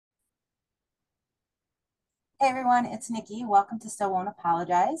Hey everyone, it's Nikki. Welcome to Still Won't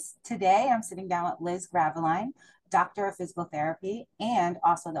Apologize. Today I'm sitting down with Liz Graveline, doctor of physical therapy, and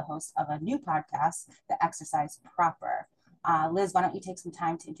also the host of a new podcast, The Exercise Proper. Liz, why don't you take some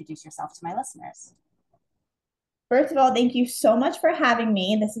time to introduce yourself to my listeners? First of all, thank you so much for having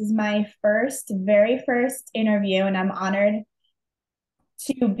me. This is my very first interview, and I'm honored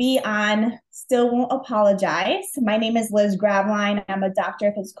to be on Still Won't Apologize. My name is Liz Graveline. I'm a doctor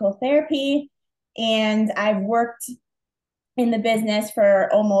of physical therapy, and I've worked in the business for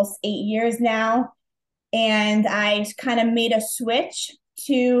almost 8 years now. And I kind of made a switch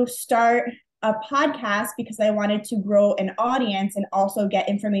to start a podcast because I wanted to grow an audience and also get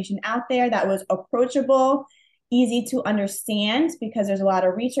information out there that was approachable, easy to understand, because there's a lot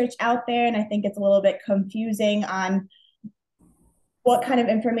of research out there. And I think it's a little bit confusing on what kind of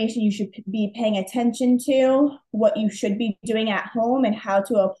information you should be paying attention to, what you should be doing at home, and how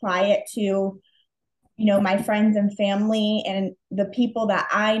to apply it to my friends and family and the people that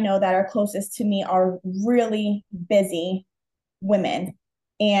I know that are closest to me are really busy women,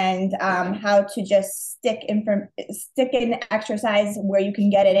 and how to just stick in exercise where you can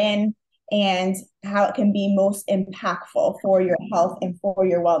get it in, and how it can be most impactful for your health and for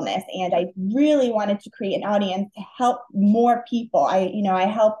your wellness. And I really wanted to create an audience to help more people. I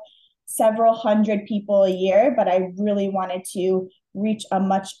help several hundred people a year, but I really wanted to reach a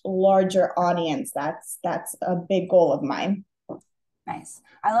much larger audience. That's a big goal of mine. Nice.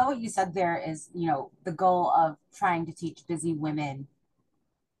 I love what you said there is, the goal of trying to teach busy women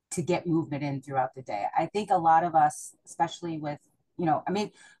to get movement in throughout the day. I think a lot of us, especially with, I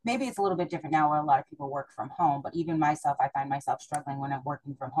mean, maybe it's a little bit different now where a lot of people work from home, but even myself, I find myself struggling when I'm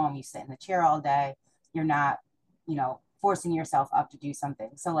working from home. You sit in the chair all day, you're not, forcing yourself up to do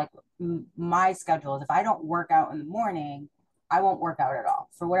something. So, like, my schedule is if I don't work out in the morning, I won't work out at all.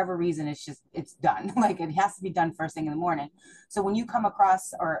 For whatever reason, it's done. Like, it has to be done first thing in the morning. So, when you come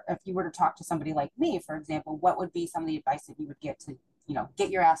across, or if you were to talk to somebody like me, for example, what would be some of the advice that you would get to get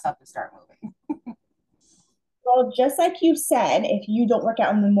your ass up and start moving? Well, just like you said, if you don't work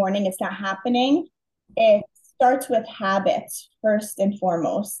out in the morning, it's not happening. It starts with habits first and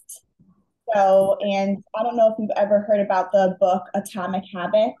foremost. So, and I don't know if you've ever heard about the book Atomic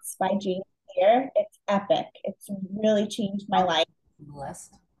Habits by James Clear. It's epic. It's really changed my life.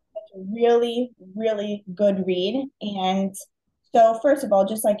 List. It's a really, really good read. And so, first of all,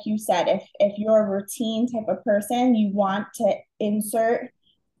 just like you said, if you're a routine type of person, you want to insert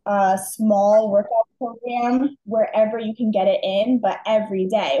a small workout program wherever you can get it in, but every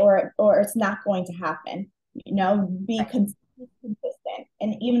day, or it's not going to happen. Be Right. consistent.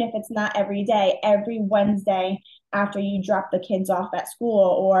 And even if it's not every day, every Wednesday after you drop the kids off at school,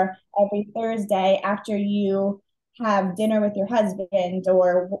 or every Thursday after you have dinner with your husband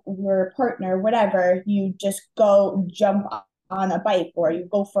or your partner, whatever, you just go jump on a bike, or you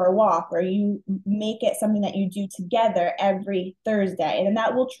go for a walk, or you make it something that you do together every Thursday. And then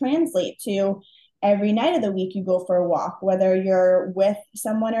that will translate to every night of the week you go for a walk, whether you're with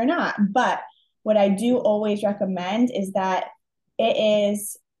someone or not. But what I do always recommend is that it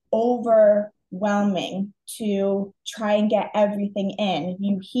is overwhelming to try and get everything in.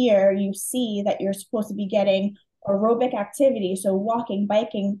 You see that you're supposed to be getting aerobic activity. So walking,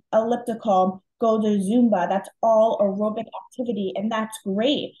 biking, elliptical, go to Zumba. That's all aerobic activity, and that's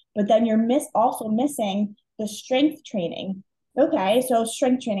great. But then you're also missing the strength training. Okay, so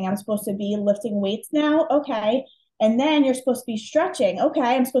strength training, I'm supposed to be lifting weights now. Okay. And then you're supposed to be stretching. Okay,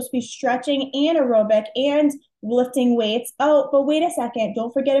 I'm supposed to be stretching and aerobic and lifting weights. Oh, but wait a second.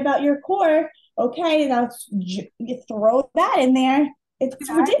 Don't forget about your core. Okay, now you throw that in there. Can It's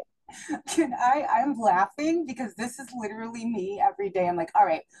I ridiculous. I'm laughing because this is literally me every day. I'm like, all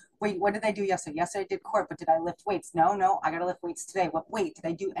right, wait, what did I do yesterday? Yesterday I did core, but did I lift weights? No, I gotta lift weights today. What wait, did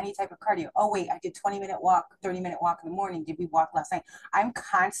I do any type of cardio? Oh wait, I did 20-minute walk, 30-minute walk in the morning. Did we walk last night? I'm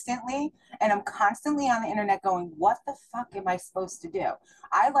constantly on the internet going, what the fuck am I supposed to do?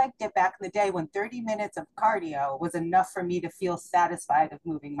 I liked it back in the day when 30 minutes of cardio was enough for me to feel satisfied of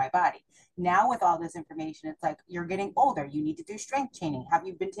moving my body. Now with all this information, it's like you're getting older, you need to do strength training. Have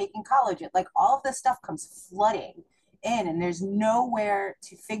you been taking collagen? Like, all of this stuff comes flooding in, and there's nowhere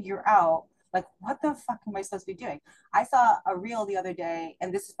to figure out, like, what the fuck am I supposed to be doing? I saw a reel the other day,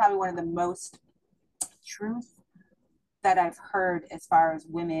 and this is probably one of the most truth that I've heard as far as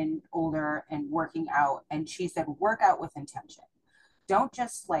women older and working out. And she said, work out with intention. Don't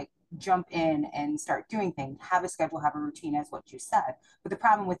just like jump in and start doing things. Have a schedule, have a routine, as what you said. But the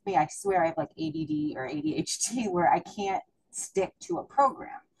problem with me, I swear I have like ADD or ADHD where I can't stick to a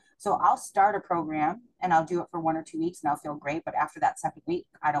program. So I'll start a program and I'll do it for 1 or 2 weeks and I'll feel great. But after that second week,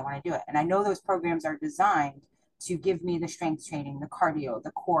 I don't want to do it. And I know those programs are designed to give me the strength training, the cardio,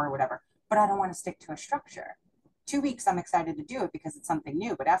 the core, whatever, but I don't want to stick to a structure. 2 weeks, I'm excited to do it because it's something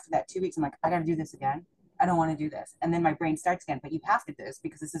new. But after that 2 weeks, I'm like, I got to do this again. I don't want to do this. And then my brain starts again, but you have to do this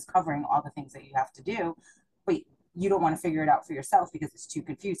because this is covering all the things that you have to do. But you don't want to figure it out for yourself because it's too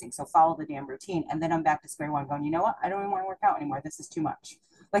confusing. So follow the damn routine. And then I'm back to square one going, you know what? I don't even want to work out anymore. This is too much.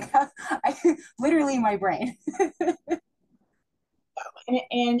 Like I literally my brain.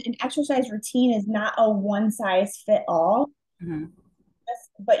 And an exercise routine is not a one size fit all. Mm-hmm.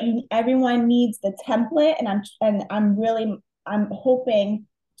 But everyone needs the template, and I'm hoping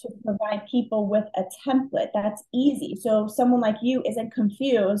to provide people with a template that's easy. So someone like you isn't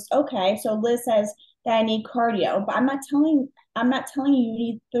confused. Okay, so Liz says that I need cardio, but I'm not telling you you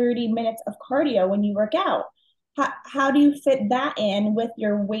need 30 minutes of cardio when you work out. How do you fit that in with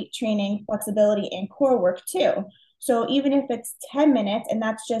your weight training, flexibility, and core work too? So even if it's 10 minutes and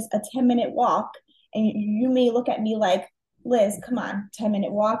that's just a 10-minute walk, and you may look at me like, Liz, come on,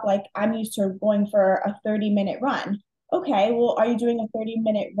 10-minute walk. Like I'm used to going for a 30-minute run. Okay, well, are you doing a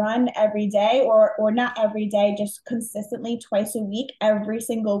 30-minute run every day, or not every day, just consistently twice a week, every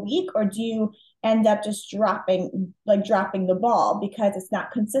single week? Or do you end up just dropping the ball because it's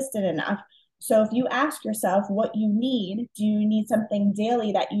not consistent enough? So if you ask yourself what you need, do you need something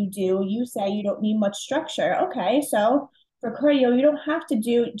daily that you do? You say you don't need much structure. Okay, so for cardio, you don't have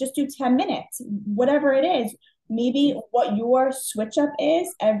to just do 10 minutes, whatever it is. Maybe what your switch up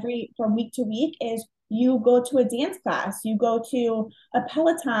is every from week to week is you go to a dance class, you go to a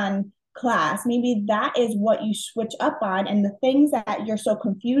Peloton class. Maybe that is what you switch up on. And the things that you're so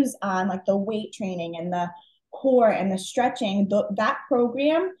confused on, like the weight training and the core and the stretching, that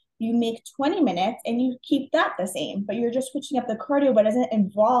program, you make 20 minutes and you keep that the same, but you're just switching up the cardio, but it doesn't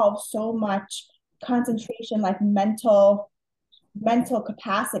involve so much concentration, like mental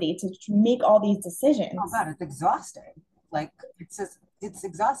capacity to make all these decisions. Oh God, it's exhausting. Like it's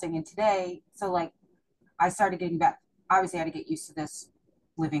exhausting. And today, so like I started getting back. Obviously, I had to get used to this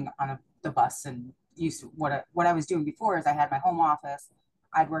living on the bus and used to what I was doing before is I had my home office.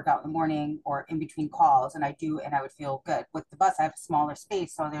 I'd work out in the morning or in between calls, and I would feel good. With the bus, I have a smaller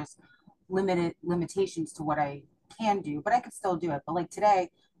space, so there's limitations to what I can do, but I could still do it. But like today,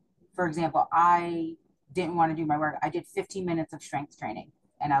 for example, I didn't want to do my work. I did 15 minutes of strength training.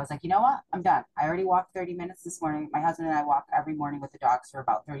 And I was like, you know what? I'm done. I already walked 30 minutes this morning. My husband and I walk every morning with the dogs for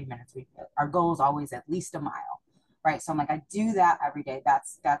about 30 minutes. Our goal is always at least a mile, right? So I'm like, I do that every day.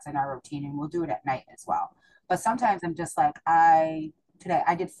 That's in our routine, and we'll do it at night as well. But sometimes I'm just like, today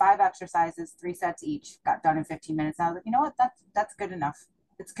I did 5 exercises, 3 sets each, got done in 15 minutes. And I was like, you know what? That's good enough.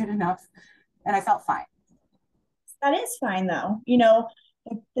 It's good enough. And I felt fine. That is fine though.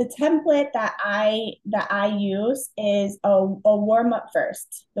 The template that I use is a warm up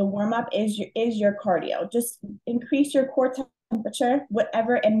first. The warm up is your cardio. Just increase your core temperature,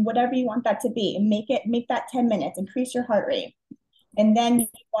 whatever you want that to be, and make that 10 minutes. Increase your heart rate, and then you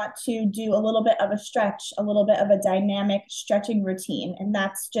want to do a little bit of a stretch, a little bit of a dynamic stretching routine, and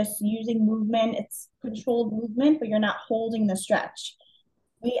that's just using movement. It's controlled movement, but you're not holding the stretch.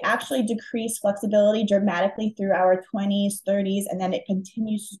 We actually decrease flexibility dramatically through our 20s, 30s, and then it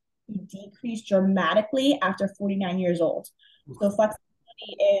continues to decrease dramatically after 49 years old. So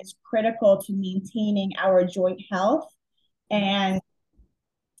flexibility is critical to maintaining our joint health and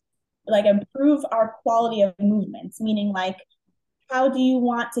like improve our quality of movements, meaning like how do you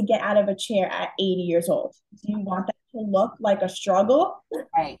want to get out of a chair at 80 years old? Do you want that to look like a struggle?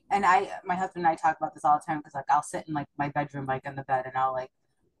 Right. And my husband and I talk about this all the time because like I'll sit in like my bedroom, like in the bed, and I'll like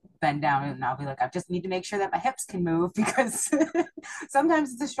bend down and I'll be like, I just need to make sure that my hips can move because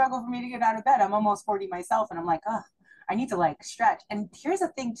sometimes it's a struggle for me to get out of bed. I'm almost 40 myself and I'm like, oh, I need to like stretch. And here's a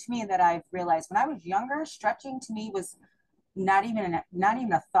thing to me that I've realized when I was younger, stretching to me was not even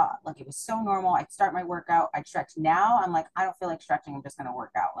a thought. Like it was so normal. I'd start my workout, I'd stretch. Now I'm like, I don't feel like stretching. I'm just gonna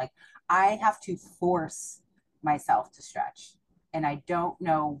work out. Like I have to force myself to stretch. And I don't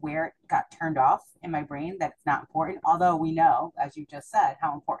know where it got turned off in my brain that it's not important. Although we know, as you just said,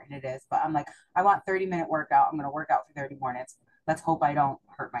 how important it is. But I'm like, I want 30-minute workout. I'm gonna work out for 30 minutes. Let's hope I don't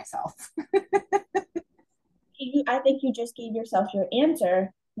hurt myself. I think you just gave yourself your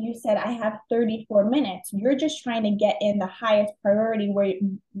answer. You said, I have 34 minutes. You're just trying to get in the highest priority where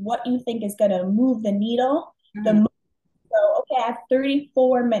what you think is going to move the needle the Mm-hmm. most. So, okay, I have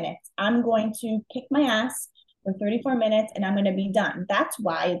 34 minutes. I'm going to kick my ass for 34 minutes and I'm going to be done. That's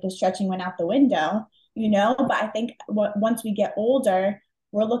why the stretching went out the window. But I think once we get older,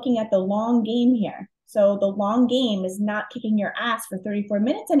 we're looking at the long game here. So the long game is not kicking your ass for 34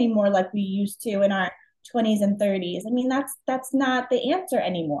 minutes anymore like we used to in our 20s and 30s. I mean, that's not the answer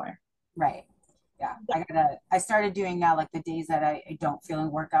anymore. Right. Yeah, I started doing now like the days that I don't feel in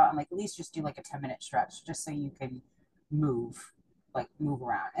workout, I'm like, at least just do like a 10-minute stretch just so you can move, like move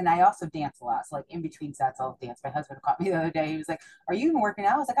around. And I also dance a lot. So like in between sets, I'll dance. My husband caught me the other day. He was like, "Are you even working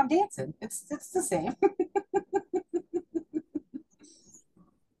out?" I was like, "I'm dancing. It's the same."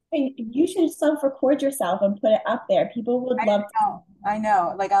 And you should self-record yourself and put it up there. People would I love to. know. I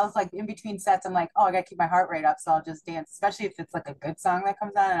know. Like I was like in between sets, I'm like, oh, I gotta keep my heart rate up, so I'll just dance, especially if it's like a good song that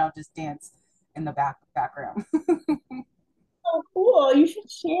comes on, and I'll just dance in the back room. Oh, cool. You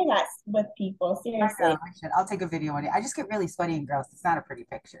should share that with people. I know. Seriously. I should. I'll take a video one day. I just get really sweaty and gross. It's not a pretty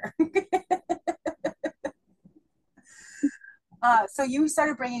picture. So you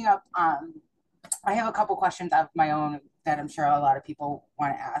started bringing up. I have a couple questions of my own that I'm sure a lot of people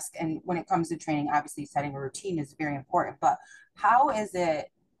want to ask. And when it comes to training, obviously setting a routine is very important. But how is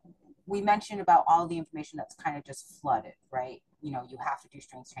it? We mentioned about all the information that's kind of just flooded, right? You know, you have to do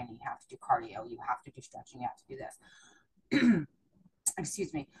strength training, you have to do cardio, you have to do stretching, you have to do this.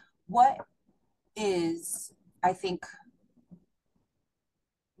 Excuse me. What is, I think,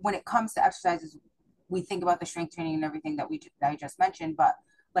 when it comes to exercises, we think about the strength training and everything that I just mentioned, but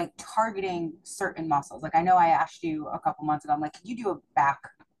like targeting certain muscles. Like I know I asked you a couple months ago, I'm like, can you do a back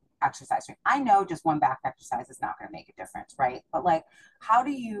exercise? I know just one back exercise is not going to make a difference, right? But like, how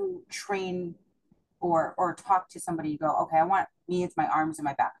do you train or talk to somebody? You go, okay, I want me, it's my arms and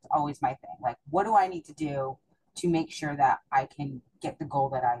my back. It's always my thing. Like, what do I need to do to make sure that I can get the goal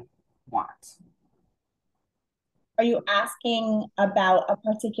that I want? Are you asking about a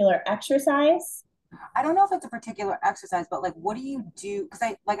particular exercise? I don't know if it's a particular exercise, but like, what do you do?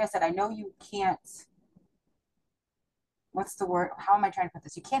 Because like I said, I know you can't, what's the word? How am I trying to put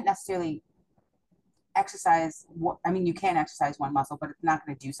this? You can't necessarily exercise. I mean, you can exercise one muscle, but it's not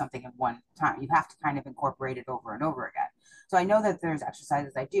going to do something in one time. You have to kind of incorporate it over and over again. So I know that there's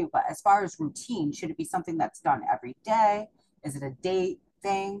exercises I do, but as far as routine, should it be something that's done every day? Is it a day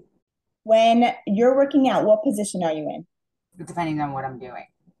thing? When you're working out, what position are you in? Depending on what I'm doing.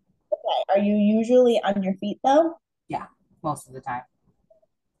 Okay. Are you usually on your feet though? Yeah, most of the time.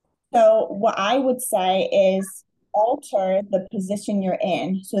 So what I would say is alter the position you're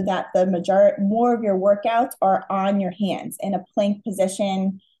in so that the majority more of your workouts are on your hands in a plank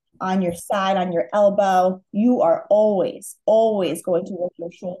position, on your side, on your elbow. You are always going to work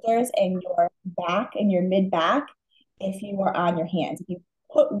your shoulders and your back and your mid back if you are on your hands. If you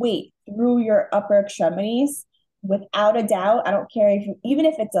put weight through your upper extremities, without a doubt, I don't care if you, even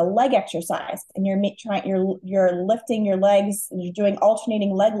if it's a leg exercise and you're lifting your legs and you're doing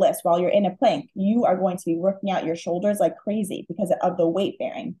alternating leg lifts while you're in a plank, you are going to be working out your shoulders like crazy because of the weight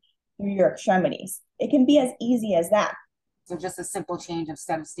bearing through your extremities. It can be as easy as that. So just a simple change,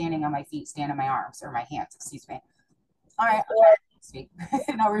 instead of standing on my feet, stand on my arms or my hands, excuse me. All right, Or speak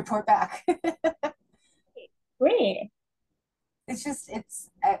and I'll report back. great. It's just it's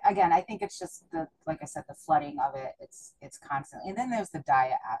again, I think it's just the, like I said, the flooding of it. It's constantly, and then there's the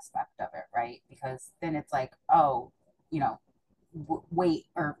diet aspect of it, right? Because then it's like, oh, you know, weight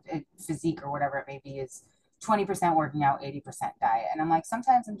or physique or whatever it may be is 20% working out, 80% diet. And I'm like,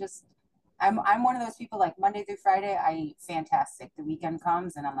 sometimes I'm one of those people, like Monday through Friday I eat fantastic, the weekend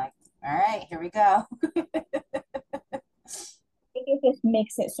comes and I'm like, all right, here we go. Think it just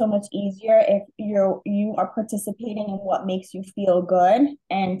makes it so much easier if you are participating in what makes you feel good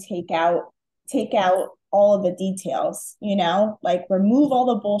and take out all of the details, like remove all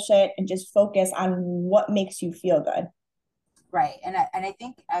the bullshit and just focus on what makes you feel good. Right. And I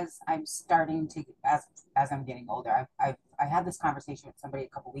think as I'm starting to, as I'm getting older, I had this conversation with somebody a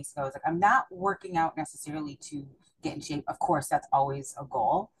couple weeks ago. I was like, I'm not working out necessarily to get in shape. Of course, that's always a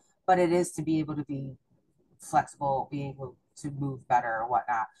goal, but it is to be able to be flexible, be able to move better or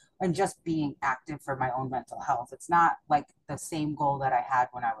whatnot, and just being active for my own mental health. It's not like the same goal that I had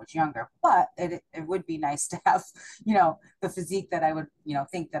when I was younger, but it would be nice to have, the physique that I would,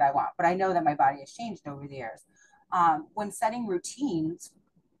 think that I want. But I know that my body has changed over the years. When setting routines,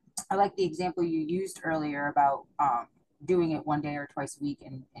 I like the example you used earlier about doing it one day or twice a week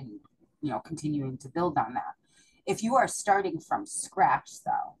and continuing to build on that. If you are starting from scratch,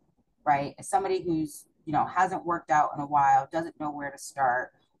 though, right? As somebody who's hasn't worked out in a while, doesn't know where to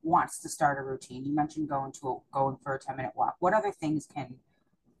start, wants to start a routine. You mentioned going for a 10-minute walk. What other things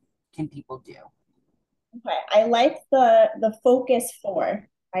can people do? Okay, I like the focus for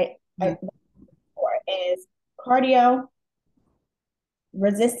I Mhm. for is cardio,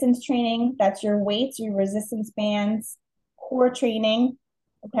 resistance training. That's your weights, your resistance bands, core training,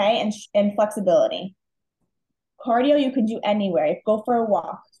 okay, and flexibility. Cardio you can do anywhere. Go for a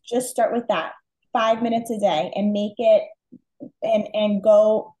walk. Just start with that. 5 minutes a day and make it and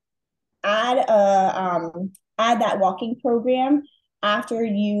go add that walking program after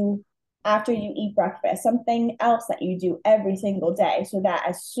you eat breakfast, something else that you do every single day, so that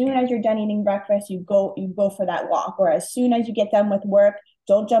as soon as you're done eating breakfast, you go for that walk, or as soon as you get done with work,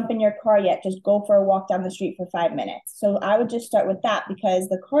 don't jump in your car yet, just go for a walk down the street for 5 minutes. So I would just start with that, because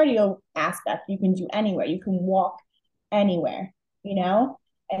the cardio aspect you can do anywhere. You can walk anywhere, you know?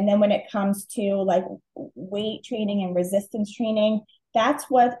 And then when it comes to like weight training and resistance training, that's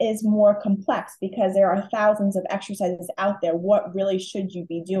what is more complex, because there are thousands of exercises out there. What really should you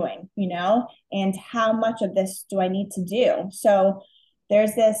be doing, you know? And how much of this do I need to do? So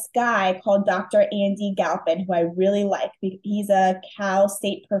there's this guy called Dr. Andy Galpin, who I really like. He's a Cal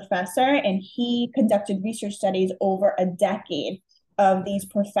State professor, and he conducted research studies over a decade of these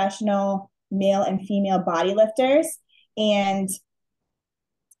professional male and female bodylifters. And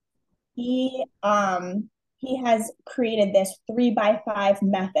he he has created this 3x5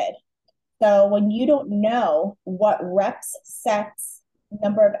 method. So when you don't know what reps, sets,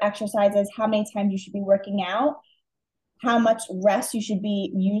 number of exercises, how many times you should be working out, how much rest you should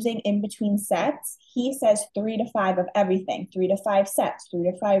be using in between sets, he says 3 to 5 of everything, 3 to 5 sets,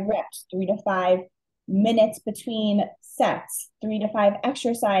 3 to 5 reps, 3 to 5 minutes between sets, 3 to 5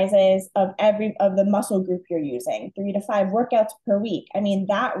 exercises of the muscle group you're using, 3 to 5 workouts per week. I mean,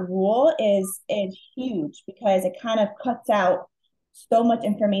 that rule is huge, because it kind of cuts out so much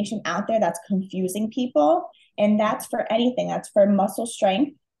information out there that's confusing people. And that's for anything. That's for muscle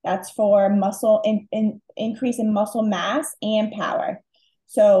strength. That's for increase in muscle mass and power.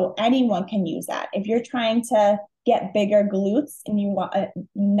 So anyone can use that. If you're trying to get bigger glutes and you want a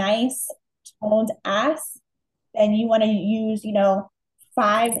nice toned ass, then you want to use,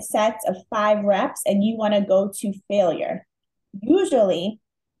 5 sets of 5 reps, and you want to go to failure. Usually,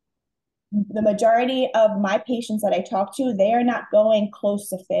 the majority of my patients that I talk to, they are not going close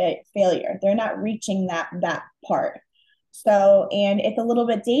to failure. They're not reaching that part. So, and it's a little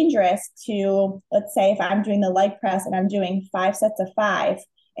bit dangerous to, let's say, if I'm doing the leg press and I'm doing 5 sets of 5,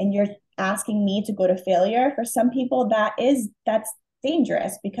 and you're asking me to go to failure. For some people, that's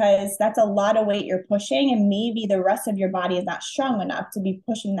dangerous, because that's a lot of weight you're pushing, and maybe the rest of your body is not strong enough to be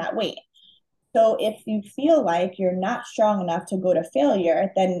pushing that weight. So if you feel like you're not strong enough to go to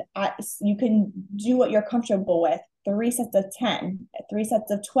failure, then you can do what you're comfortable with: 3 sets of 10, 3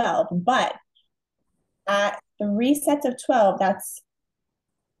 sets of 12. But at 3 sets of 12, that's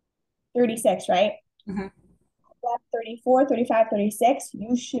 36, right? Mm-hmm. 34, 35, 36,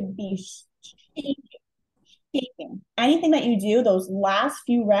 you should be shaking, shaking. Anything that you do, those last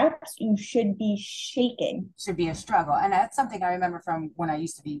few reps, you should be shaking. Should be a struggle. And that's something I remember from when I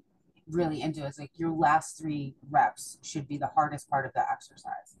used to be really into it. It's like your last 3 reps should be the hardest part of the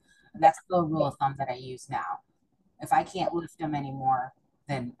exercise. And that's the rule of thumb that I use now. If I can't lift them anymore,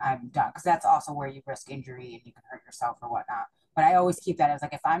 then I'm done. Because that's also where you risk injury and you can hurt yourself or whatnot. But I always keep that as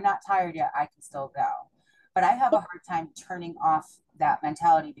like, if I'm not tired yet, I can still go. But I have a hard time turning off that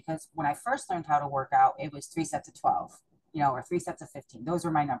mentality, because when I first learned how to work out, it was 3 sets of 12, or 3 sets of 15. Those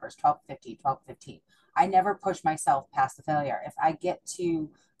were my numbers: 12, 15, 12, 15. I never push myself past the failure. If I get to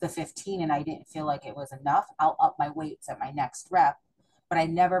the 15 and I didn't feel like it was enough, I'll up my weights at my next rep, but I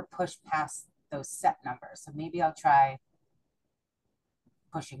never push past those set numbers. So maybe I'll try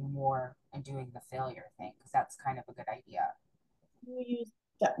pushing more and doing the failure thing, because that's kind of a good idea. Do you use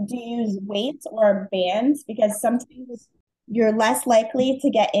do you use weights or bands? Because sometimes you're less likely to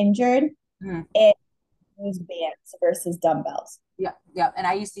get injured Mm-hmm. if you use bands versus dumbbells. Yeah, yeah. And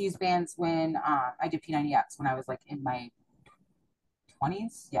I used to use bands when I did P90X when I was like in my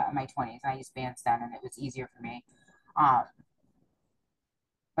 20s. Yeah, in my 20s. And I used bands then, and it was easier for me. Um,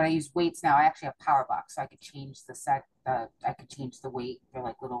 but I use weights now. I actually have power blocks, so I could change I could change the weight. They're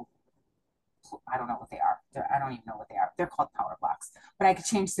like little, I don't know what they are. I don't even know what they are. They're called power blocks, but I could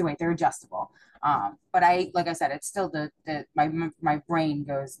change the weight. They're adjustable. But like I said, it's still my brain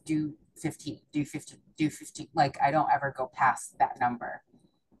goes, do 15, do 15, do 15. Like I don't ever go past that number.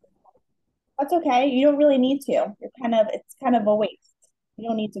 That's okay. You don't really need to. It's kind of a waste. You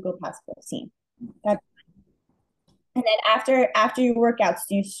don't need to go past 15. That's, and then after your workouts,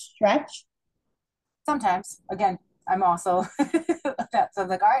 do you stretch? Sometimes, again, I'm also that. So I'm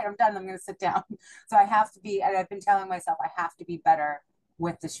like, all right, I'm done. I'm going to sit down. So I have to be, and I've been telling myself I have to be better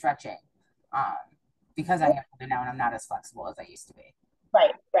with the stretching, um, because I am older now and I'm not as flexible as I used to be.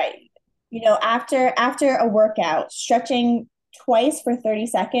 Right, right. After a workout, stretching twice for 30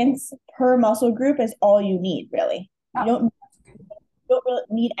 seconds per muscle group is all you need, really. You Oh, don't really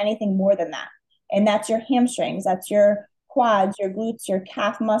need anything more than that. And that's your hamstrings, that's your quads, your glutes, your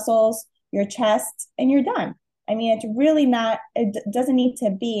calf muscles, your chest, and you're done. I mean, it's really not, it doesn't need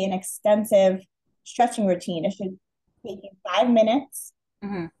to be an extensive stretching routine. It should take you 5 minutes,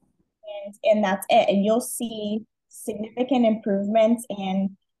 Hmm. and that's it. And you'll see significant improvements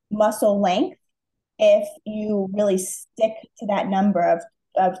in muscle length if you really stick to that number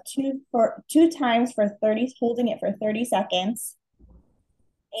of two times for 30, holding it for 30 seconds.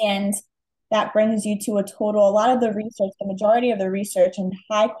 And that brings you to a total. A lot of the research, the majority of the research and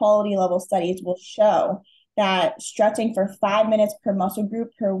high quality level studies will show that stretching for 5 minutes per muscle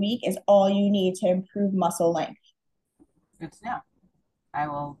group per week is all you need to improve muscle length. Good to know. I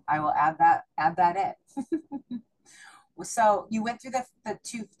will add that in. So you went through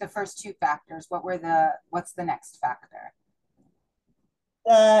the first two factors. What's the next factor?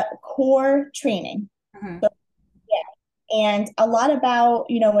 The core training. Hmm. So, yeah. And a lot about,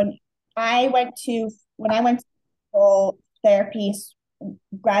 when I went to full therapy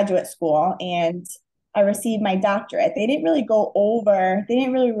graduate school and I received my doctorate, they didn't really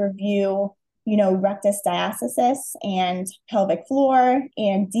review, rectus diastasis and pelvic floor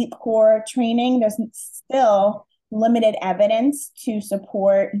and deep core training. There's still limited evidence to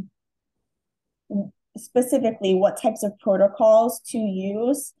support specifically what types of protocols to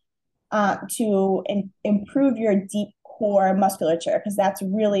use to improve your deep core musculature, because that's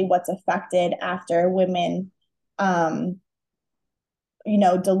really what's affected after women um,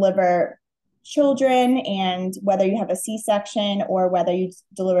 deliver children, and whether you have a C-section or whether you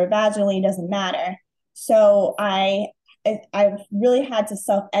deliver vaginally doesn't matter. So I've really had to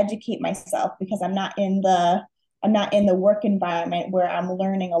self-educate myself because I'm not in the work environment where I'm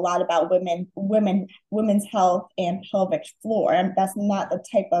learning a lot about women's health and pelvic floor. And that's not the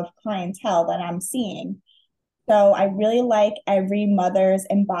type of clientele that I'm seeing. So I really like Every Mother's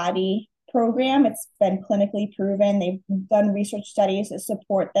Embody program. It's been clinically proven. They've done research studies to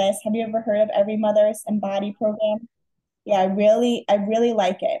support this. Have you ever heard of Every Mother's Embody program? Yeah, I really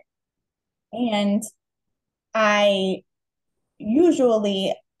like it. And I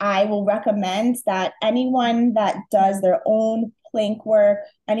usually I will recommend that anyone that does their own plank work,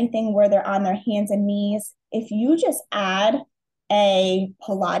 anything where they're on their hands and knees, if you just add a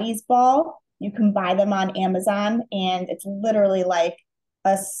Pilates ball, you can buy them on Amazon, and it's literally like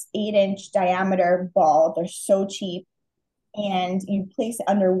a 8-inch diameter ball. They're so cheap, and you place it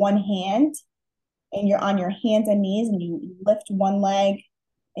under one hand, and you're on your hands and knees, and you lift one leg,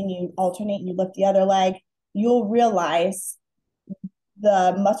 and you alternate, and you lift the other leg. You'll realize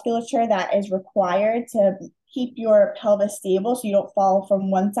the musculature that is required to keep your pelvis stable so you don't fall from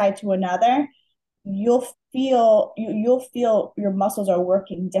one side to another. You'll feel your muscles are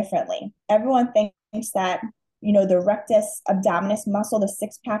working differently. Everyone thinks that the rectus abdominis muscle, the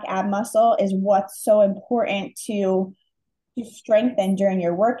six-pack ab muscle, is what's so important to strengthen during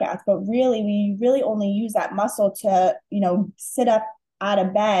your workouts, but really we really only use that muscle to sit up out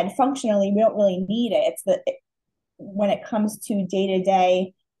of bed. Functionally, we don't really need it. It's the when it comes to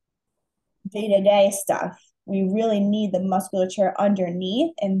day-to-day stuff, we really need the musculature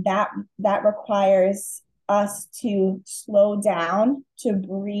underneath, and that requires us to slow down, to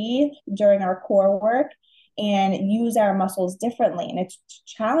breathe during our core work, and use our muscles differently. And it's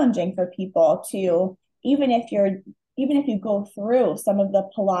challenging for people to, even if you go through some of the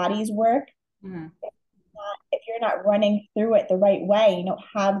Pilates work, Hmm. if you're not running through it the right way, you don't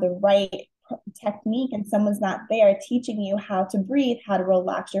have the right technique, and someone's not there teaching you how to breathe, how to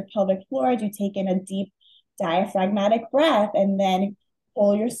relax your pelvic floor, you take in a deep diaphragmatic breath and then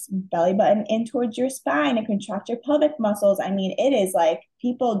pull your belly button in towards your spine and contract your pelvic muscles. I mean, it is like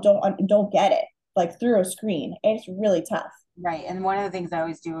people don't get it like through a screen. It's really tough. Right. And one of the things I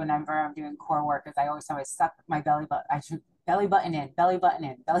always do whenever I'm doing core work is I always suck my belly button. I should belly button in, belly button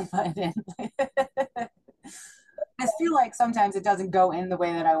in, belly button in. I feel like sometimes it doesn't go in the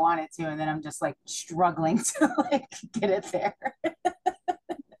way that I want it to, and then I'm just like struggling to like get it there.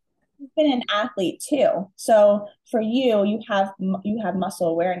 You've been an athlete too, so for you, you have muscle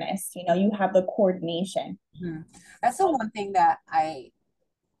awareness. You have the coordination. Mhm. That's the one thing that I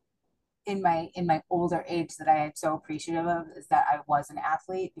in my older age that I am so appreciative of is that I was an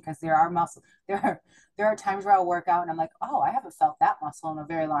athlete, because there are times where I'll work out and I'm like, oh, I haven't felt that muscle in a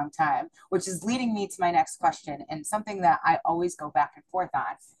very long time, which is leading me to my next question, and something that I always go back and forth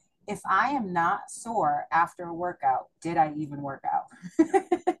on. If I am not sore after a workout, did I even work out?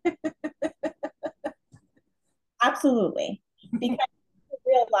 Absolutely. Because you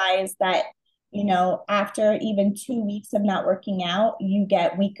realize that, after even 2 weeks of not working out, you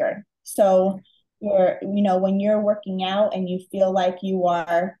get weaker. So when you're working out and you feel like you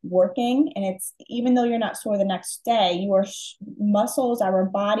are working, and it's even though you're not sore the next day, your muscles, our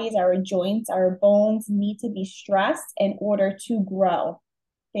bodies, our joints, our bones need to be stressed in order to grow.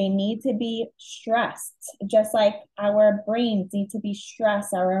 They need to be stressed, just like our brains need to be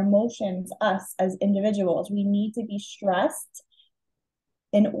stressed, our emotions, us as individuals, we need to be stressed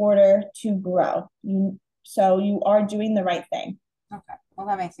in order to grow. So you are doing the right thing. Okay. Well,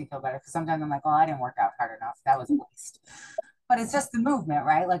 that makes me feel better because sometimes I'm like, well, I didn't work out hard enough. That was a waste. But it's just the movement,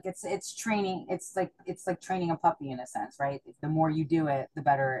 right? Like it's training. It's like training a puppy in a sense, right? The more you do it, the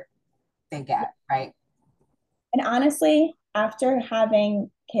better they get, right? And honestly, after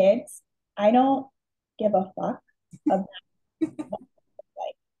having kids, I don't give a fuck about,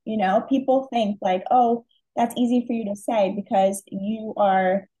 people think like, oh, that's easy for you to say because you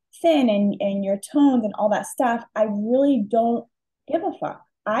are thin and your tones and all that stuff. I really don't give a fuck.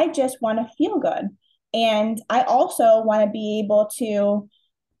 I just want to feel good. And I also want to be able to,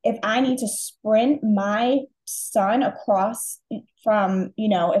 if I need to sprint my son across from,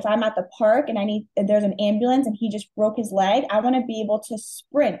 if I'm at the park and there's an ambulance and he just broke his leg, I want to be able to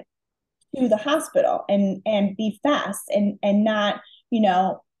sprint to the hospital and be fast and not, you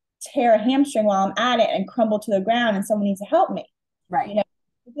know, tear a hamstring while I'm at it and crumble to the ground and someone needs to help me. Right. You know,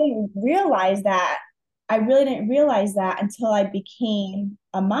 I didn't realize that. I really didn't realize that until I became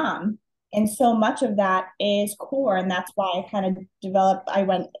a mom. And so much of that is core. And that's why I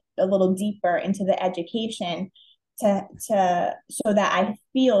went a little deeper into the education so that I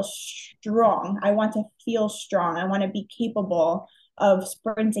feel strong. I want to feel strong. I want to be capable of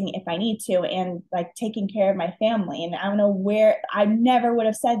sprinting if I need to and like taking care of my family. And I don't know where I never would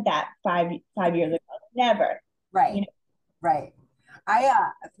have said that five years ago. Never. Right. You know, Right. I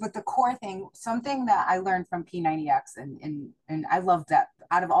with the core thing, something that I learned from P90X and I love that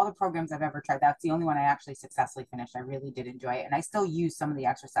out of all the programs I've ever tried, that's the only one I actually successfully finished. I really did enjoy it. And I still use some of the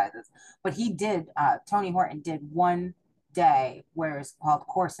exercises. But Tony Horton did one day where it's called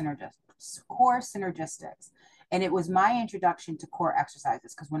core synergistics. And it was my introduction to core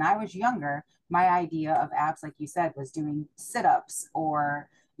exercises. Because when I was younger, my idea of abs, like you said, was doing sit-ups or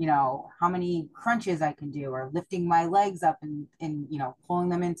how many crunches I can do or lifting my legs up and pulling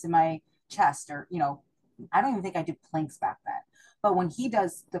them into my chest or, I don't even think I did planks back then. But when he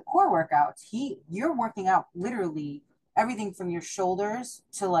does the core workouts, you're working out literally everything from your shoulders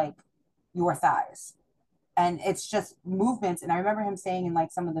to like your thighs. And it's just movements. And I remember him saying in like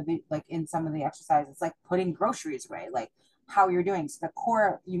in some of the exercises, it's like putting groceries away, like how you're doing. So the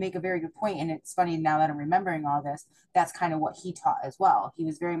core, you make a very good point. And it's funny now that I'm remembering all this, that's kind of what he taught as well. He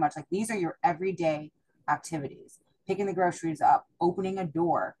was very much like, these are your everyday activities, picking the groceries up, opening a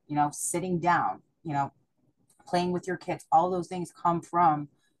door, sitting down, playing with your kids. All those things come from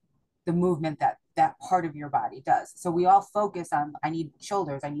the movement that part of your body does. So we all focus on, I need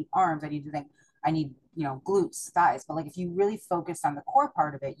shoulders, I need arms, I need to think, I need, glutes, thighs. But like if you really focus on the core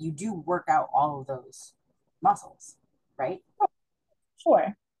part of it, you do work out all of those muscles, right?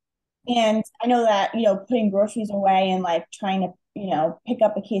 sure. And I know that, putting groceries away and like trying to, pick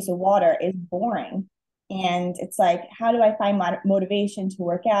up a case of water is boring. And it's like, how do I find motivation to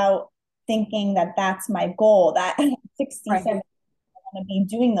work out thinking that that's my goal, that 67 Right. to be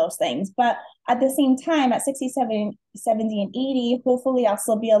doing those things. But at the same time, at 67, 70, and 80, hopefully I'll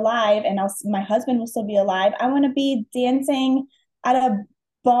still be alive and my husband will still be alive. I want to be dancing at a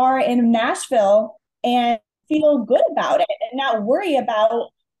bar in Nashville and feel good about it and not worry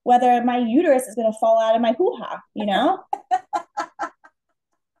about whether my uterus is going to fall out of my hoo-ha.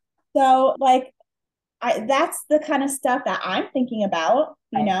 So like that's the kind of stuff that I'm thinking about,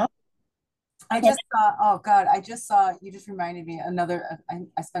 Right. I And just saw, oh God, I just saw, you just reminded me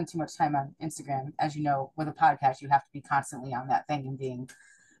I spend too much time on Instagram. As you know, with a podcast, you have to be constantly on that thing and being,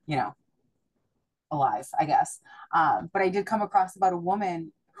 you know, alive, I guess. But I did come across about a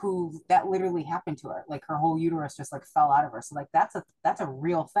woman who that literally happened to her. Like her whole uterus just like fell out of her. So like that's a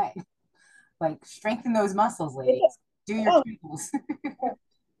real thing. Like strengthen those muscles, ladies. Do your oh, tools.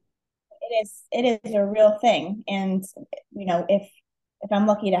 it is a real thing. And if I'm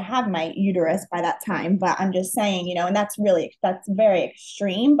lucky to have my uterus by that time, but I'm just saying, and that's very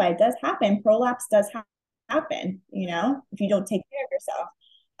extreme, but it does happen. Prolapse does happen, if you don't take care of yourself.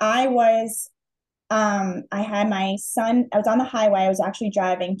 I was I had my son, I was on the highway, I was actually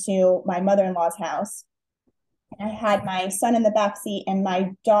driving to my mother-in-law's house. And I had my son in the back seat and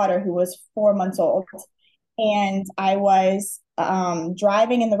my daughter who was 4 months old. And I was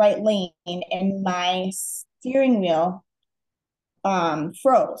driving in the right lane and my steering wheel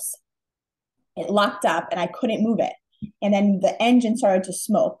froze. It locked up and I couldn't move it. And then the engine started to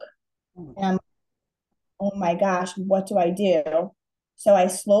smoke. And oh my gosh, what do I do? So I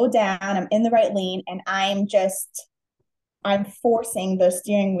slow down, I'm in the right lane, and I'm forcing the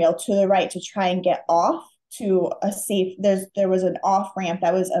steering wheel to the right to try and get off to a safe, there was an off ramp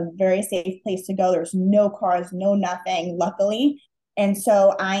that was a very safe place to go. There's no cars, no nothing, luckily. And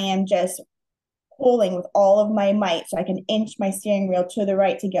so I am just pulling with all of my might so I can inch my steering wheel to the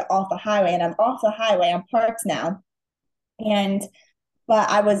right to get off the highway. And I'm off the highway, I'm parked now. And but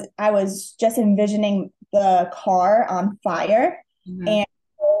I was just envisioning the car on fire. Hmm. And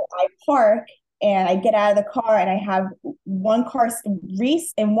so I park and I get out of the car and I have one car,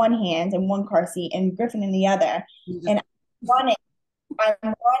 Reese in one hand and one car seat and Griffin in the other. You just And running,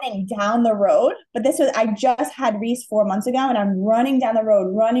 I'm running down the road. But I just had Reese 4 months ago and I'm running down the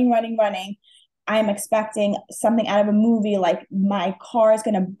road, running, running, running. I'm expecting something out of a movie, like my car is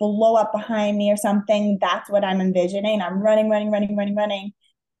going to blow up behind me or something. That's what I'm envisioning. I'm running, running, running, running, running.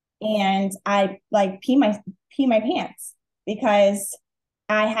 And I like pee my pants because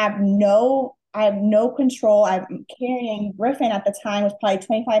I have no control. I'm carrying Griffin at the time was probably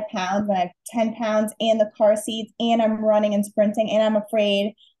 25 pounds and I have 10 pounds in the car seats and I'm running and sprinting and I'm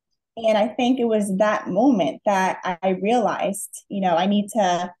afraid. And I think it was that moment that I realized, I need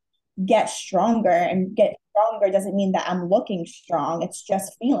to get stronger, and get stronger doesn't mean that I'm looking strong. It's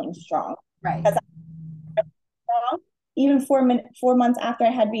just feeling strong. right. Because I'm strong. Even 4 months after I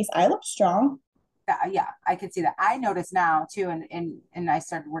had Reese, I looked strong. Yeah, I can see that. I notice now too, and I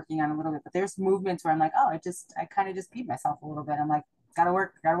started working on a little bit, but there's movements where I'm like, oh, I kind of just beat myself a little bit. I'm like, gotta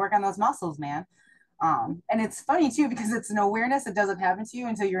work on those muscles, man. And it's funny too because it's an awareness that doesn't happen to you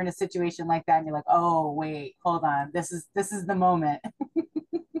until you're in a situation like that, and you're like, oh wait, hold on, this is the moment.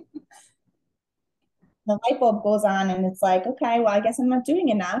 The light bulb goes on, and it's like, okay, well, I guess I'm not doing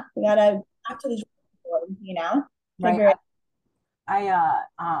enough. We gotta back to the drawing board, Right. figure it.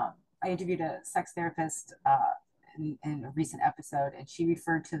 I interviewed a sex therapist in a recent episode, and she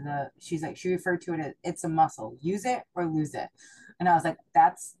referred to it as it's a muscle, use it or lose it. And I was like,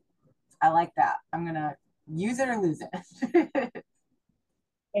 I like that. I'm gonna use it or lose it.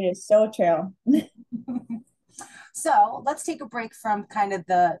 It is so true. So let's take a break from kind of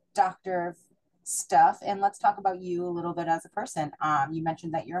the doctor stuff and let's talk about you a little bit as a person. You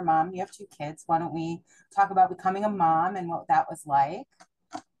mentioned that you're a mom, you have two kids. Why don't we talk about becoming a mom and what that was like?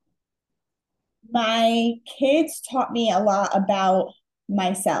 My kids taught me a lot about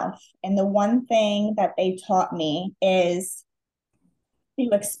myself, and the one thing that they taught me is you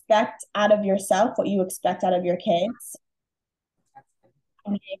expect out of yourself what you expect out of your kids.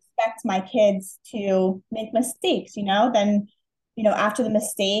 And I expect my kids to make mistakes, then, after the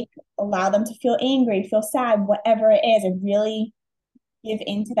mistake, allow them to feel angry, feel sad, whatever it is, and really give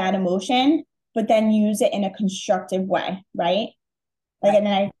into that emotion, but then use it in a constructive way, right? Like, Right. and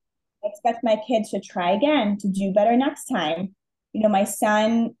then I expect my kids to try again, to do better next time. My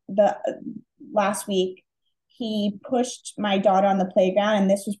son, the last week, he pushed my daughter on the playground, and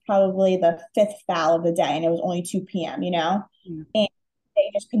this was probably the fifth foul of the day, and it was only 2 p.m. Mm. And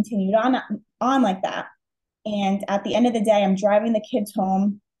they just continued on like that. And at the end of the day, I'm driving the kids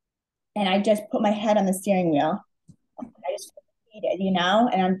home, and I just put my head on the steering wheel. I just feel defeated,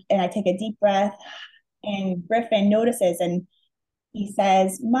 and I take a deep breath. And Griffin notices, and he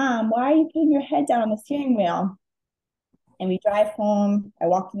says, "Mom, why are you putting your head down on the steering wheel?" And we drive home. I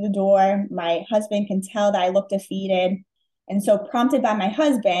walk through the door. My husband can tell that I look defeated. And so, prompted by my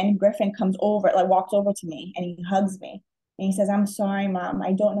husband, Griffin comes over, like walks over to me and he hugs me. And he says, "I'm sorry, Mom.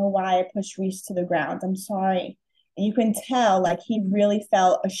 I don't know why I pushed Reese to the ground. I'm sorry." And you can tell, like, he really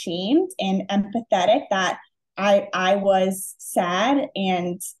felt ashamed and empathetic that I was sad.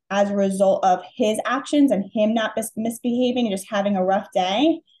 And as a result of his actions and him not misbehaving and just having a rough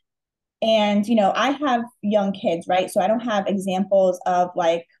day, and I have young kids, right? So I don't have examples of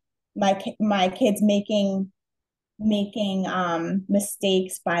like my kids making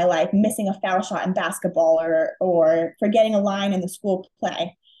mistakes by like missing a foul shot in basketball or forgetting a line in the school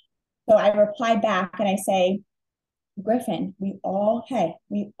play. So I reply back and I say, "Griffin, we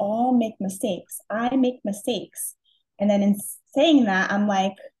all make mistakes. I make mistakes." And then in saying that, I'm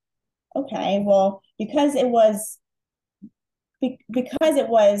like, okay, well, because it was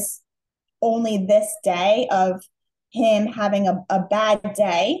only this day of him having a bad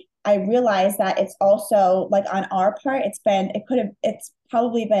day, I realized that it's also like on our part, it's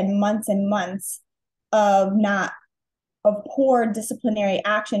probably been months and months of not of poor disciplinary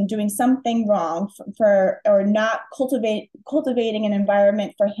action, doing something wrong or not cultivating an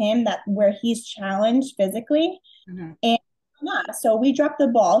environment for him that where he's challenged physically. Mm-hmm. And so we dropped the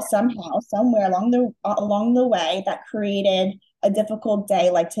ball somehow, somewhere along the way that created a difficult day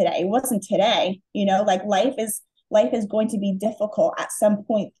like today. It wasn't today, like life is going to be difficult at some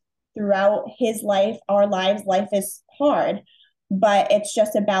point throughout his life, our lives. Life is hard, but it's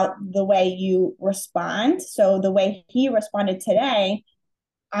just about the way you respond. So the way he responded today,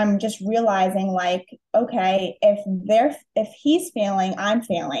 I'm just realizing like, okay, if he's failing, I'm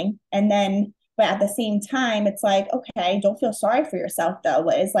failing. And then but at the same time, it's like, okay, don't feel sorry for yourself though.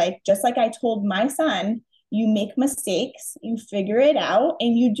 It's like just like I told my son, you make mistakes, you figure it out,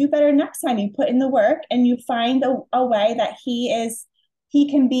 and you do better next time. You put in the work and you find a way that he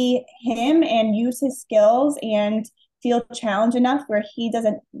can be him and use his skills and feel challenged enough where he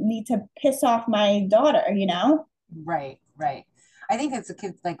doesn't need to piss off my daughter, Right, right. I think it's a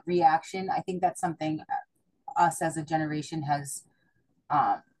kid's like reaction. I think that's something us as a generation has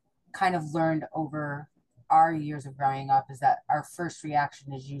um, kind of learned over our years of growing up is that our first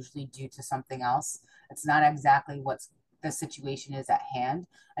reaction is usually due to something else. It's not exactly what's the situation is at hand.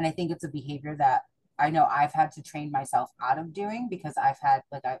 And I think it's a behavior that I know I've had to train myself out of doing because I've had,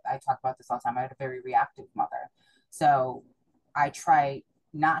 like, I talk about this all the time. I had a very reactive mother. So I try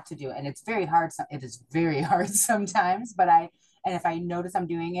not to do it. And it's very hard. It is very hard sometimes, but and if I notice I'm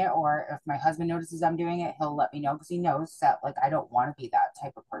doing it, or if my husband notices I'm doing it, he'll let me know because he knows that like I don't want to be that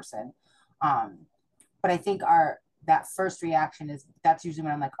type of person. Um, but I think that first reaction is that's usually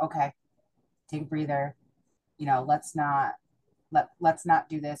when I'm like, okay, take a breather, let's not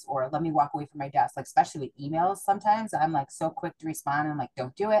do this, or let me walk away from my desk. Like especially with emails, sometimes I'm like so quick to respond. And I'm like,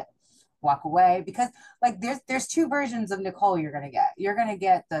 don't do it, walk away, because like there's two versions of Nicole you're gonna get. You're gonna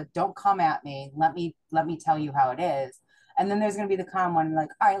get the don't come at me, let me tell you how it is. And then there's gonna be the calm one, like,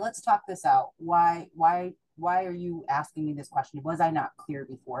 all right, let's talk this out. Why are you asking me this question? Was I not clear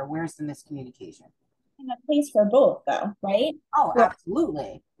before? Where's the miscommunication? In a place for both though, right? Oh, For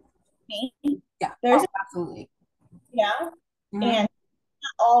absolutely. me, Yeah. there's Oh, absolutely. yeah, Mm-hmm. and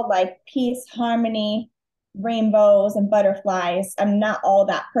all like peace, harmony, rainbows, and butterflies. I'm not all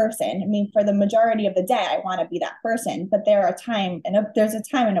that person. I mean, for the majority of the day, I want to be that person. But there's a time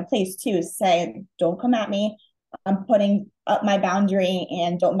and a place too to say, don't come at me. I'm putting up my boundary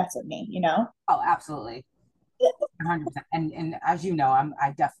and don't mess with me. Oh, absolutely. 100%. And as you know,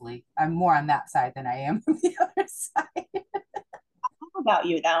 I'm more on that side than I am on the other side. How about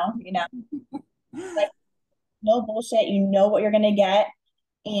you though? Like no bullshit. You know what you're gonna get,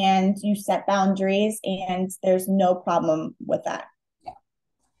 and you set boundaries, and there's no problem with that. Yeah.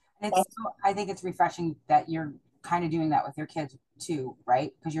 And That's I think it's refreshing that you're kind of doing that with your kids too,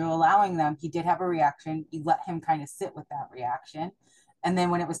 right? Because you're allowing them, he did have a reaction, you let him kind of sit with that reaction. And then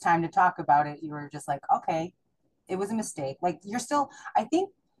when it was time to talk about it, you were just like, okay, it was a mistake. Like you're still, I think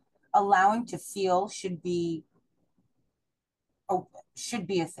allowing to feel oh, should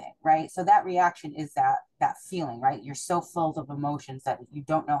be a thing, right? So that reaction is that feeling, right? You're so full of emotions that you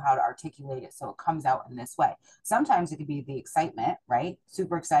don't know how to articulate it, so it comes out in this way. Sometimes it could be the excitement, right?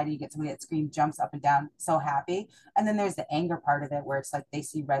 Super excited, you get somebody that screams, jumps up and down, so happy. And then there's the anger part of it where it's like they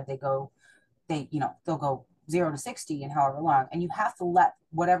see red, they'll go 0 to 60 in however long, and you have to let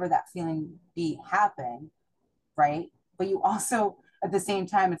whatever that feeling be happen, right? But you also at the same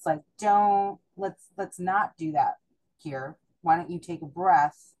time it's like don't let's not do that here. Why don't you take a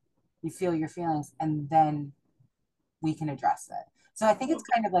breath, you feel your feelings, and then we can address it. So I think it's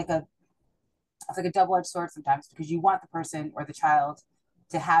kind of like a double-edged sword sometimes, because you want the person or the child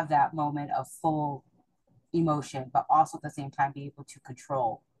to have that moment of full emotion, but also at the same time be able to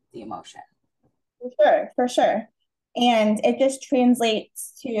control the emotion. for sure, for sure. And it just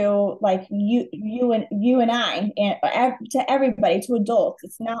translates to like you and I, and to everybody, to adults.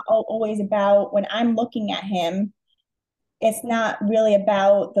 It's not always about when I'm looking at him. It's not really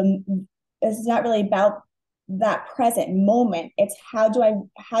about the. It's not really about that present moment. It's how do I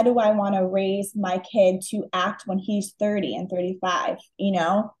want to raise my kid to act when he's 30 and 35.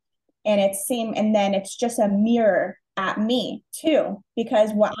 And it's same, and then it's just a mirror at me too,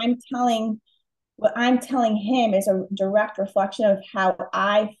 because what I'm telling him is a direct reflection of how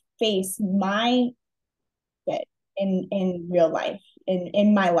I face my kid in real life,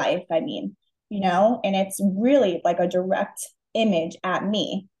 in my life, I mean, and it's really like a direct image at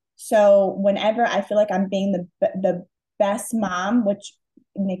me. So whenever I feel like I'm being the best mom, which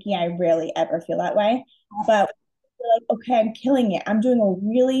Nikki, I rarely ever feel that way, but like, okay, I'm killing it. I'm doing a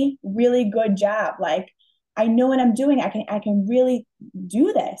really, really good job. Like I know what I'm doing. I can really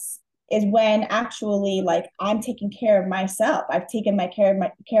do this. Is when actually like I'm taking care of myself. I've taken care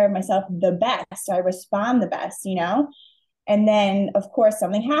of myself the best. So I respond the best. And then of course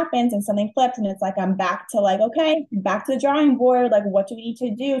something happens and something flips and it's like I'm back to like, okay, back to the drawing board. Like what do we need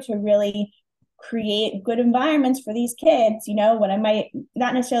to do to really create good environments for these kids, what am I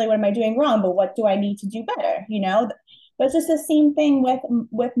not necessarily what am I doing wrong, but what do I need to do better, but it's just the same thing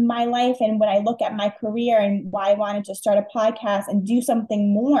with my life. And when I look at my career and why I wanted to start a podcast and do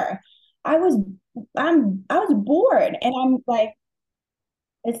something more, I was I was bored, and I'm like,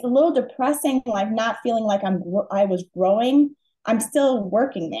 it's a little depressing, like not feeling like I was growing. I'm still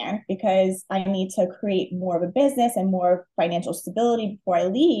working there because I need to create more of a business and more financial stability before I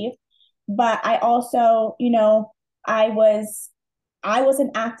leave. But I also, I was I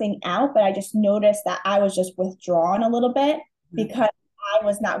wasn't acting out, but I just noticed that I was just withdrawn a little bit because I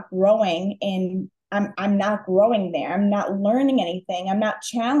was not growing, and I'm not growing there. I'm not learning anything. I'm not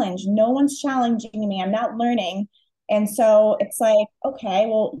challenged. No one's challenging me. I'm not learning. And so it's like, okay,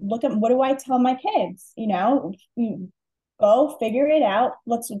 well, look at what do I tell my kids? Go figure it out.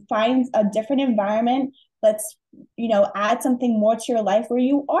 Let's find a different environment. Let's, add something more to your life where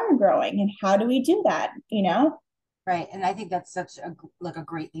you are growing. And how do we do that? Right. And I think that's such a like a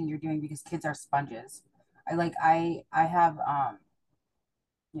great thing you're doing because kids are sponges. I have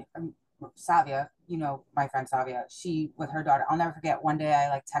Savia, my friend Savia, she with her daughter. I'll never forget one day I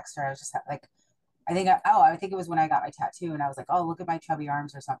like text her. I was just like I think it was when I got my tattoo and I was like, "Oh, look at my chubby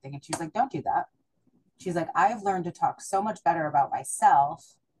arms or something." And she's like, "Don't do that." She's like, "I've learned to talk so much better about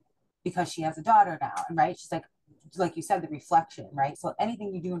myself because she has a daughter now." And right, she's like you said, the reflection, right? So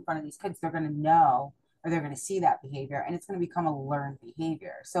anything you do in front of these kids, they're going to know or they're going to see that behavior and it's going to become a learned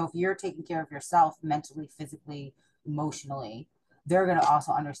behavior. So if you're taking care of yourself mentally, physically, emotionally, they're going to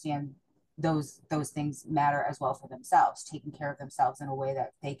also understand those things matter as well for themselves, taking care of themselves in a way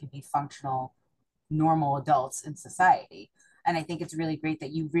that they can be functional, normal adults in society. And I think it's really great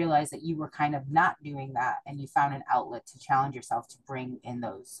that you realize that you were kind of not doing that and you found an outlet to challenge yourself to bring in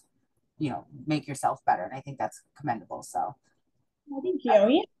those, make yourself better. And I think that's commendable. So, Well, thank you.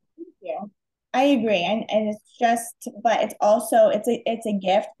 Yeah, thank you. I agree. And it's just, but it's also it's a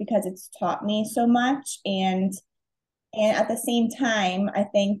gift because it's taught me so much. And at the same time, I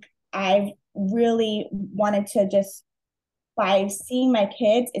think I've really wanted to just by seeing my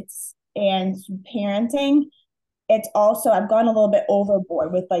kids, it's and parenting, it's also I've gone a little bit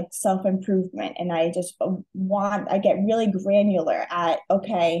overboard with like self-improvement, and I just I get really granular at,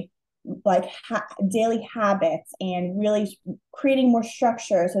 okay, like daily habits and really creating more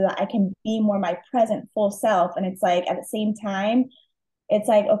structure so that I can be more my present full self. And it's like at the same time, it's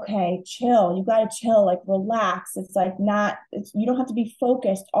like, okay, chill, you got to chill, like relax. It's like not you don't have to be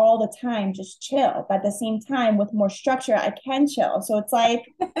focused all the time, just chill. But at the same time, with more structure, I can chill. So it's like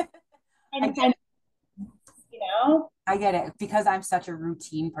I kind get of, it. you know I get it because I'm such a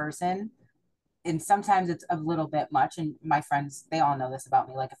routine person. And sometimes it's a little bit much. And my friends, they all know this about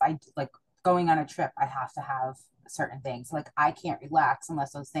me. Like if I like going on a trip, I have to have certain things. Like I can't relax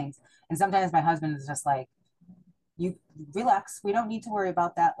unless those things. And sometimes my husband is just like, you relax. We don't need to worry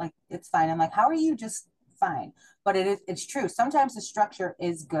about that. Like it's fine. I'm like, how are you just fine? But it's true. Sometimes the structure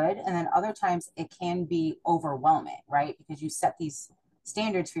is good, and then other times it can be overwhelming, right? Because you set these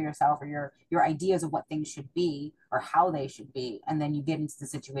standards for yourself or your ideas of what things should be or how they should be, and then you get into the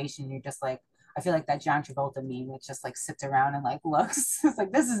situation and you're just like, I feel like that John Travolta meme which just like sits around and like looks. It's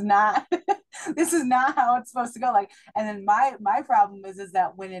like this is not this is not how it's supposed to go. Like, and then my problem is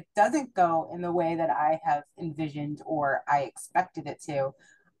that when it doesn't go in the way that I have envisioned or I expected it to,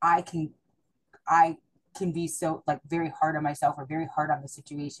 I can I can be so like very hard on myself or very hard on the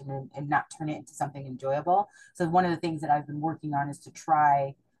situation and not turn it into something enjoyable. So one of the things that I've been working on is to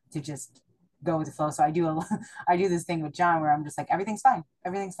try to just go with the flow. So I do this thing with John where I'm just like, everything's fine.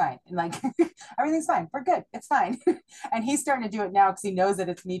 And like, everything's fine. We're good. It's fine. And he's starting to do it now because he knows that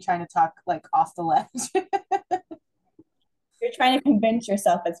it's me trying to talk like off the ledge. you're trying to convince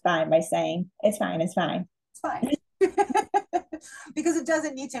yourself it's fine by saying it's fine, it's fine. It's fine. Because it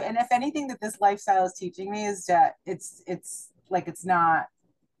doesn't need to. And if anything that this lifestyle is teaching me is that it's like it's not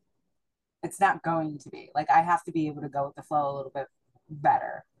going to be. Like I have to be able to go with the flow a little bit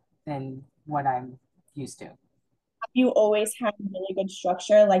better than what I'm used to. You always have really good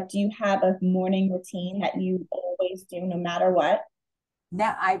structure? Like, do you have a morning routine that you always do no matter what?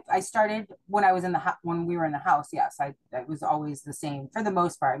 Now I started when I was when we were in the house. Yes, I it was always the same for the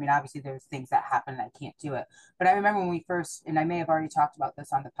most part. I mean, obviously there's things that happen and I can't do it. But I remember when we first, and I may have already talked about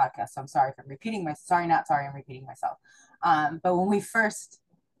this on the podcast, so I'm sorry if I'm repeating my sorry, not sorry, I'm repeating myself. But when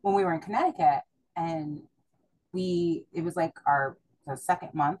we were in Connecticut and it was like the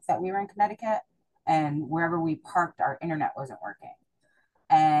second month that we were in Connecticut, and wherever we parked, our internet wasn't working.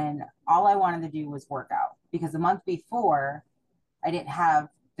 And all I wanted to do was work out because the month before I didn't have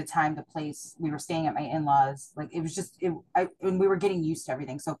the time, the place. We were staying at my in-laws. Like it was just and we were getting used to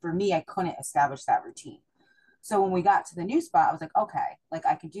everything. So for me, I couldn't establish that routine. So when we got to the new spot, I was like, okay, like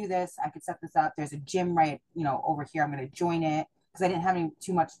I could do this. I could set this up. There's a gym right, over here. I'm going to join it because I didn't have any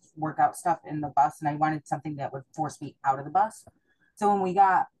too much workout stuff in the bus, and I wanted something that would force me out of the bus. So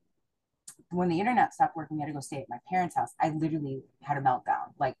when the internet stopped working, we had to go stay at my parents' house. I literally had a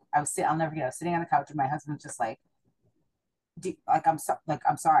meltdown. Like I'll never forget. I was sitting on the couch, and my husband was just like,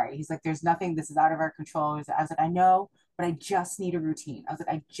 I'm sorry. He's like, there's nothing. This is out of our control. I was like, I know, but I just need a routine. I was like,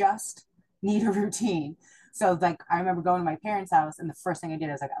 I just need a routine. So like, I remember going to my parents' house, and the first thing I did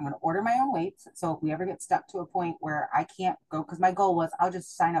is like, I'm going to order my own weights. So if we ever get stuck to a point where I can't go, because my goal was I'll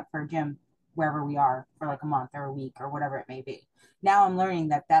just sign up for a gym wherever we are for like a month or a week or whatever it may be. Now I'm learning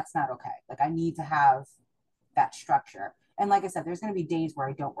that that's not okay. Like I need to have that structure. And like I said, there's going to be days where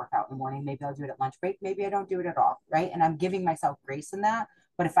I don't work out in the morning. Maybe I'll do it at lunch break. Maybe I don't do it at all. Right. And I'm giving myself grace in that.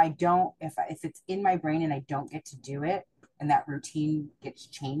 But if I don't, if it's in my brain and I don't get to do it and that routine gets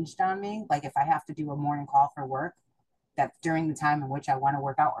changed on me, like if I have to do a morning call for work, that's during the time in which I want to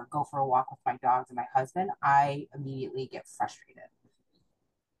work out or go for a walk with my dogs and my husband, I immediately get frustrated.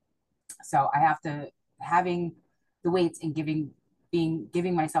 So I have to having the weights and giving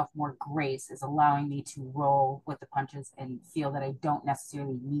myself more grace is allowing me to roll with the punches and feel that I don't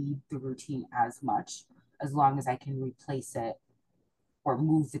necessarily need the routine as much as long as I can replace it or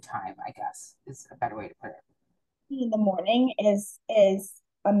move the time, I guess is a better way to put it. In the morning is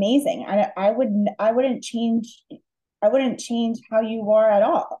amazing. I wouldn't change how you are at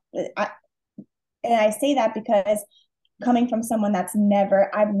all. And I say that because coming from someone I've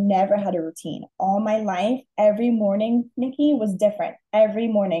never had a routine all my life. Every morning, Nikki, was different. Every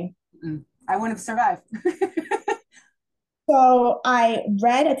morning. I wouldn't have survived. So I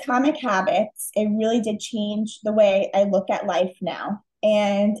read Atomic Habits. It really did change the way I look at life now.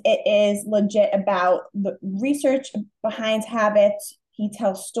 And it is legit about the research behind habits. He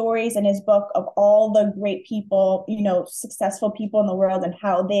tells stories in his book of all the great people, successful people in the world and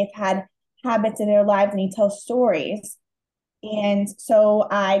how they've had habits in their lives. And he tells stories. And so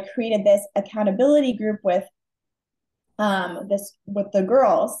I created this accountability group with the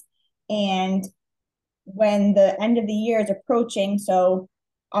girls. And when the end of the year is approaching, so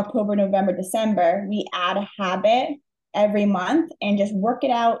October, November, December, we add a habit every month and just work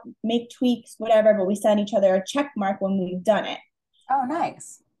it out, make tweaks, whatever, but we send each other a check mark when we've done it. Oh,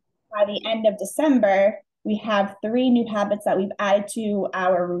 nice. By the end of December, we have 3 new habits that we've added to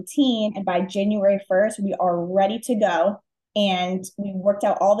our routine. And by January 1st, we are ready to go. And we worked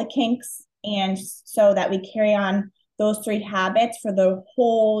out all the kinks, and so that we carry on those 3 habits for the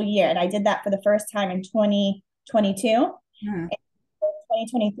whole year. And I did that for the first time in 2022. Mm-hmm.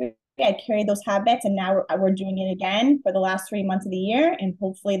 2023, I carried those habits, and now we're doing it again for the last 3 months of the year. And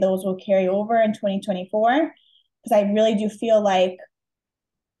hopefully those will carry over in 2024. Because I really do feel like,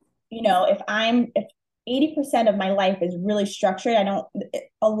 if 80% of my life is really structured,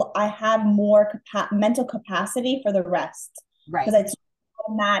 I have more mental capacity for the rest. Right. Because it's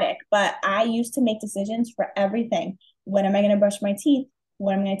automatic. But I used to make decisions for everything. When am I going to brush my teeth?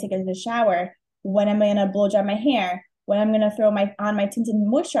 When am I going to take a shower? When am I going to blow dry my hair? When I'm going to throw on my tinted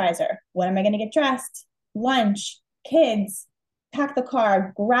moisturizer? When am I going to get dressed? Lunch, kids, pack the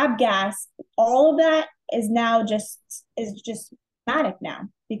car, grab gas. All of that is just automatic now,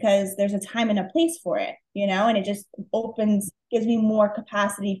 because there's a time and a place for it, and it just gives me more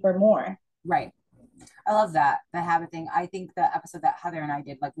capacity for more. Right. I love that, the habit thing. I think the episode that Heather and I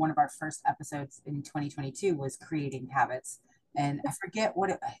did, like one of our first episodes in 2022, was creating habits. And I forget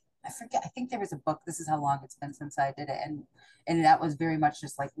I think there was a book. This is how long it's been since I did it. And that was very much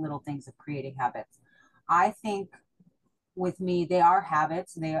just like little things of creating habits. I think with me, they are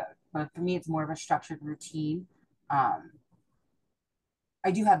habits. But for me, it's more of a structured routine. I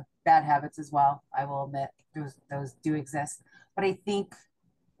do have bad habits as well. I will admit those do exist. But I think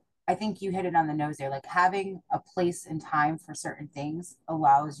you hit it on the nose there. Like having a place and time for certain things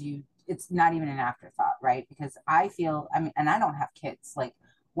allows you, it's not even an afterthought, right? Because and I don't have kids. Like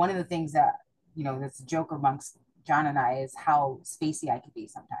one of the things that, that's a joke amongst John and I is how spacey I can be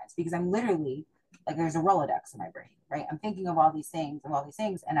sometimes, because I'm literally like, there's a Rolodex in my brain, right? I'm thinking of all these things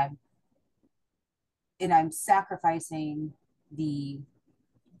and I'm sacrificing the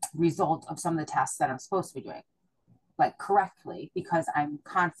result of some of the tasks that I'm supposed to be doing, like correctly, because I'm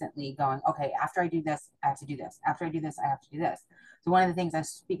constantly going, okay, after I do this, I have to do this. After I do this, I have to do this. So one of the things I was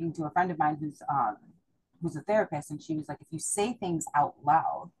speaking to a friend of mine who's a therapist, and she was like, if you say things out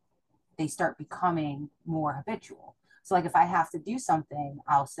loud, they start becoming more habitual. So like if I have to do something,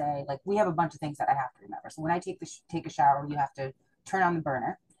 I'll say, like, we have a bunch of things that I have to remember. So when I take a shower, you have to turn on the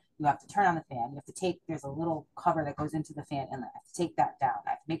burner. You have to turn on the fan. You have to take, there's a little cover that goes into the fan inlet. I have to take that down.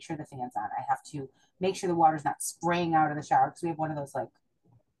 I have to make sure the fan's on. I have to make sure the water's not spraying out of the shower because we have one of those, like,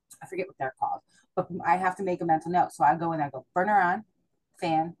 I forget what they're called, but I have to make a mental note. So I go in there, I go burner on,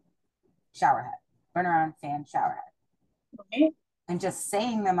 fan, shower head, burner on, fan, shower head. Okay. And just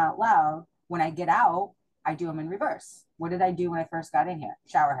saying them out loud, when I get out, I do them in reverse. What did I do when I first got in here?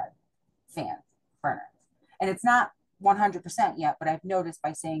 Shower head, fan, burner. And it's not 100% yet, but I've noticed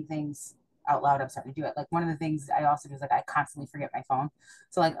by saying things out loud, I'm starting to do it. Like one of the things I also do is like I constantly forget my phone.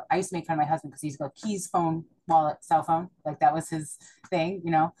 So like I used to make fun of my husband because he's go keys, phone, wallet, cell phone. Like that was his thing,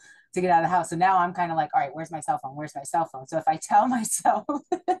 to get out of the house. So now I'm kind of like, all right, where's my cell phone? Where's my cell phone? So if I tell myself,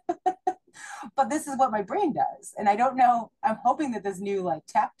 but this is what my brain does. And I don't know, I'm hoping that this new like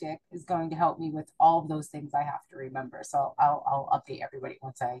tactic is going to help me with all of those things I have to remember. So I'll update everybody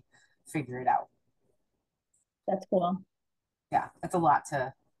once I figure it out. That's cool. Yeah, it's a lot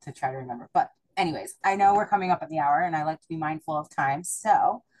to try to remember. But anyways, I know we're coming up at the hour and I like to be mindful of time.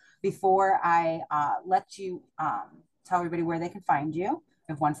 So before I let you tell everybody where they can find you,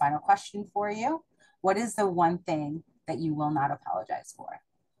 I have one final question for you. What is the one thing that you will not apologize for?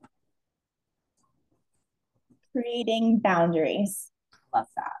 Creating boundaries. Love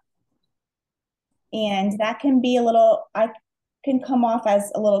that. And that can be a little, I can come off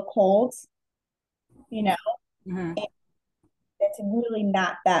as a little cold, you know. Mm-hmm. It's really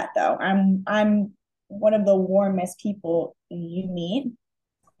not that though. I'm one of the warmest people you meet,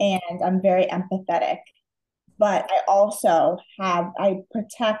 and I'm very empathetic. But I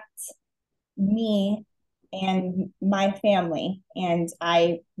protect me and my family, and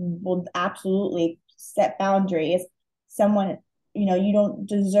I will absolutely set boundaries. Someone, you don't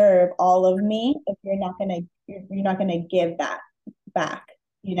deserve all of me if you're not gonna give that back,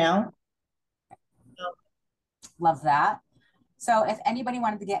 you know? Love that. So if anybody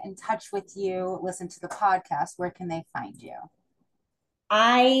wanted to get in touch with you, listen to the podcast, where can they find you?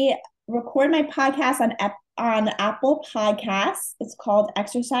 I record my podcast on Apple Podcasts. It's called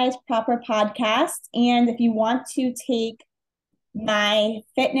Exercise Proper Podcast. And if you want to take my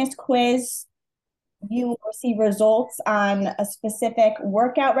fitness quiz, you will receive results on a specific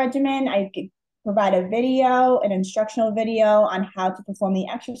workout regimen. I could provide a video, an instructional video on how to perform the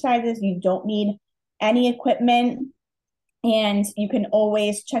exercises. You don't need any equipment. And you can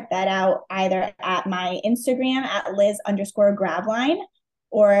always check that out either at my Instagram at Liz_Graveline,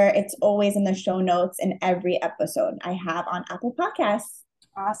 or it's always in the show notes in every episode I have on Apple Podcasts.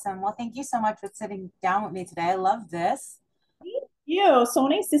 Awesome. Well, thank you so much for sitting down with me today. I love this. Thank you. So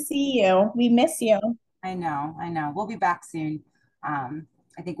nice to see you. We miss you. I know, I know. We'll be back soon. I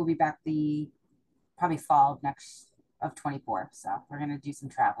think we'll be back the probably fall of 24. So we're gonna do some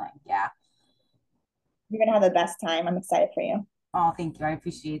traveling. Yeah. You're going to have the best time. I'm excited for you. Oh, thank you. I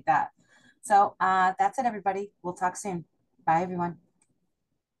appreciate that. So that's it, everybody. We'll talk soon. Bye, everyone.